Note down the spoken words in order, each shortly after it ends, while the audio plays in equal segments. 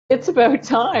It's about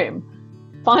time.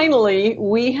 Finally,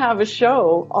 we have a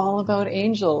show all about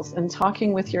angels and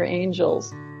talking with your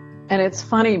angels. And it's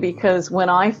funny because when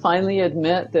I finally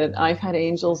admit that I've had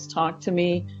angels talk to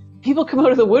me, people come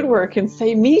out of the woodwork and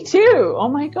say, me too. Oh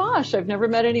my gosh, I've never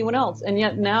met anyone else. And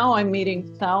yet now I'm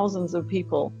meeting thousands of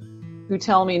people who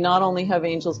tell me not only have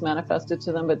angels manifested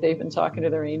to them, but they've been talking to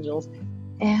their angels,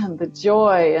 and the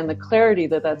joy and the clarity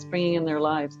that that's bringing in their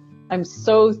lives. I'm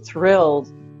so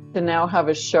thrilled to now have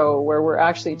a show where we're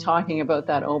actually talking about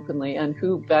that openly, and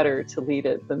who better to lead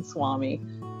it than Swami.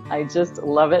 I just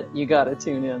love it. You got to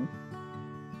tune in.